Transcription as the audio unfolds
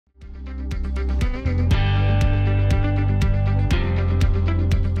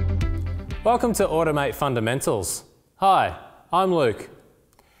Welcome to Automate Fundamentals. Hi, I'm Luke.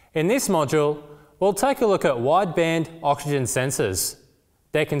 In this module, we'll take a look at wideband oxygen sensors,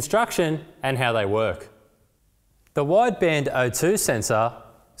 their construction and how they work. The wideband O2 sensor,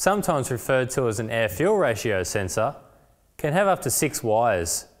 sometimes referred to as an air-fuel ratio sensor, can have up to 6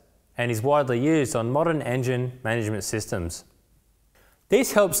 wires and is widely used on modern engine management systems.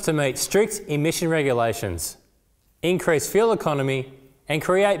 This helps to meet strict emission regulations, increase fuel economy and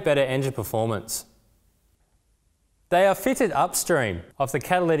create better engine performance. They are fitted upstream of the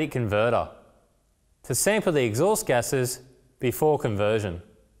catalytic converter to sample the exhaust gases before conversion.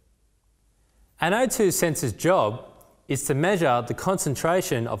 An O2 sensor's job is to measure the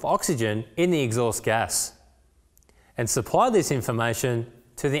concentration of oxygen in the exhaust gas and supply this information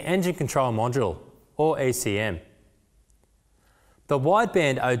to the engine control module, or ECM. The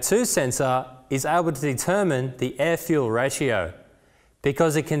wideband O2 sensor is able to determine the air-fuel ratio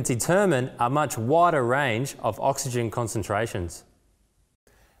because it can determine a much wider range of oxygen concentrations.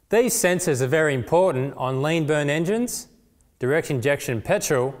 These sensors are very important on lean burn engines, direct injection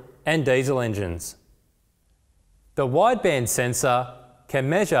petrol and diesel engines. The wideband sensor can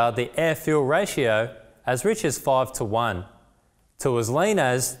measure the air-fuel ratio as rich as 5:1 to as lean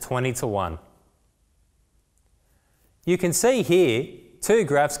as 20:1. You can see here 2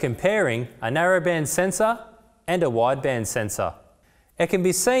 graphs comparing a narrowband sensor and a wideband sensor. It can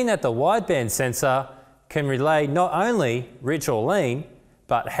be seen that the wideband sensor can relay not only rich or lean,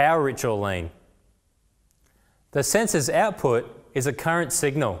 but how rich or lean. The sensor's output is a current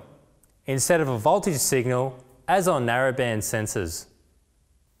signal instead of a voltage signal as on narrowband sensors.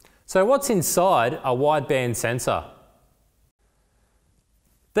 So what's inside a wideband sensor?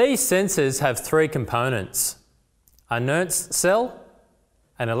 These sensors have 3 components: a Nernst cell,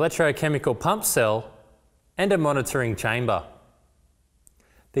 an electrochemical pump cell, and a monitoring chamber.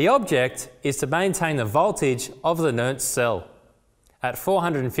 The object is to maintain the voltage of the Nernst cell at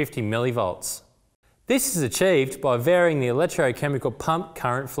 450 millivolts. This is achieved by varying the electrochemical pump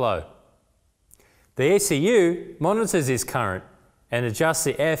current flow. The ECU monitors this current and adjusts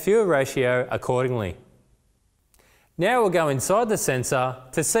the air-fuel ratio accordingly. Now we'll go inside the sensor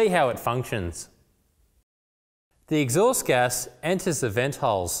to see how it functions. The exhaust gas enters the vent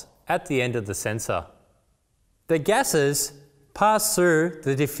holes at the end of the sensor. The gases pass through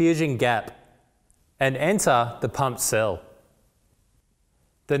the diffusion gap and enter the pump cell.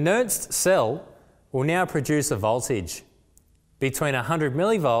 The Nernst cell will now produce a voltage between 100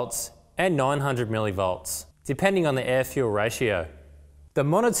 millivolts and 900 millivolts, depending on the air-fuel ratio. The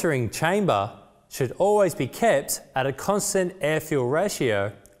monitoring chamber should always be kept at a constant air-fuel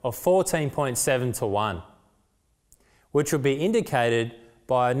ratio of 14.7:1, which will be indicated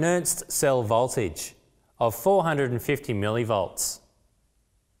by a Nernst cell voltage of 450 millivolts.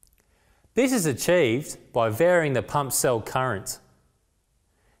 This is achieved by varying the pump cell current.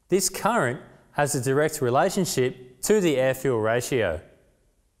 This current has a direct relationship to the air-fuel ratio.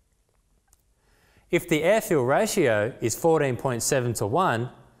 If the air-fuel ratio is 14.7:1,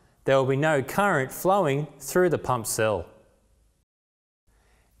 there will be no current flowing through the pump cell.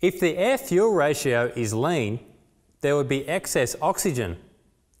 If the air-fuel ratio is lean, there would be excess oxygen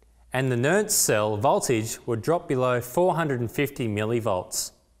and the Nernst cell voltage would drop below 450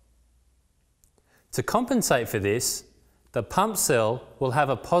 millivolts. To compensate for this, the pump cell will have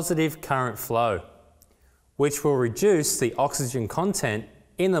a positive current flow, which will reduce the oxygen content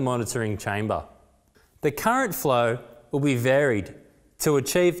in the monitoring chamber. The current flow will be varied to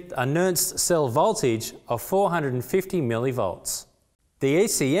achieve a Nernst cell voltage of 450 millivolts. The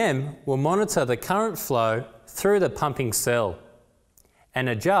ECM will monitor the current flow through the pumping cell and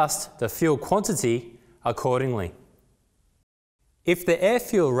adjust the fuel quantity accordingly. If the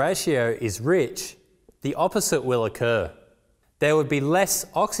air-fuel ratio is rich, the opposite will occur. There would be less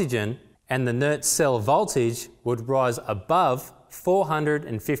oxygen and the Nernst cell voltage would rise above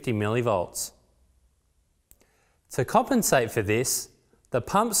 450 millivolts. To compensate for this, the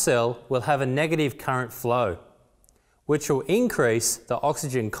pump cell will have a negative current flow, which will increase the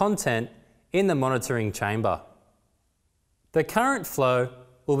oxygen content in the monitoring chamber. The current flow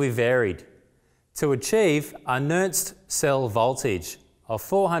will be varied to achieve a Nernst cell voltage of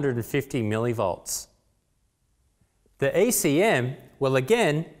 450 millivolts. The ECM will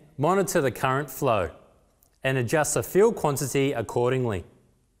again monitor the current flow and adjust the fuel quantity accordingly.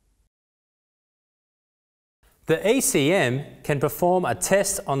 The ECM can perform a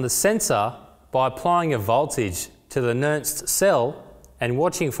test on the sensor by applying a voltage to the Nernst cell and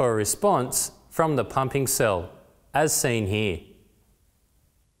watching for a response from the pumping cell, as seen here.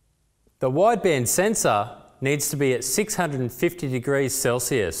 The wideband sensor needs to be at 650 degrees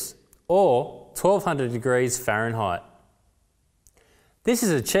Celsius or 1200 degrees Fahrenheit. This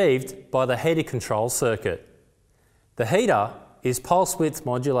is achieved by the heater control circuit. The heater is pulse width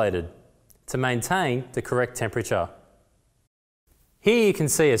modulated to maintain the correct temperature. Here you can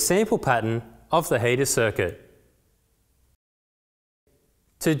see a sample pattern of the heater circuit.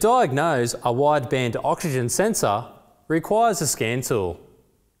 To diagnose a wideband oxygen sensor requires a scan tool,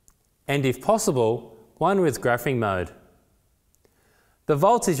 and if possible, one with graphing mode. The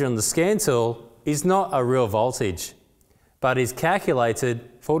voltage on the scan tool is not a real voltage, but is calculated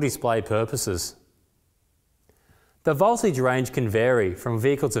for display purposes. The voltage range can vary from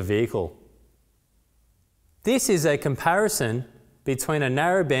vehicle to vehicle. This is a comparison between a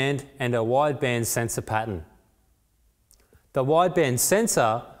narrowband and a wideband sensor pattern. The wideband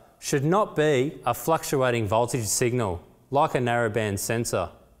sensor should not be a fluctuating voltage signal like a narrowband sensor.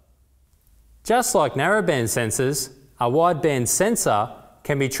 Just like narrowband sensors, a wideband sensor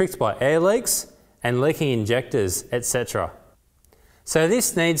can be tricked by air leaks and leaking injectors, etc. So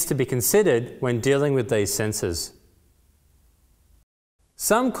this needs to be considered when dealing with these sensors.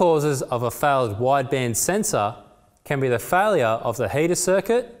 Some causes of a failed wideband sensor can be the failure of the heater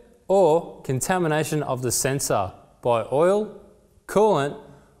circuit or contamination of the sensor by oil, coolant,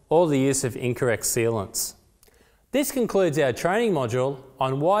 or the use of incorrect sealants. This concludes our training module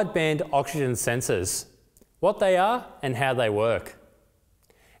on wideband oxygen sensors, what they are and how they work.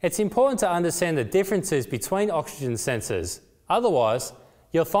 It's important to understand the differences between oxygen sensors, otherwise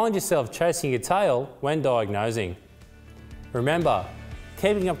you'll find yourself chasing your tail when diagnosing. Remember,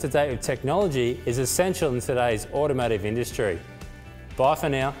 keeping up to date with technology is essential in today's automotive industry. Bye for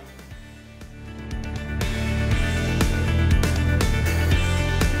now.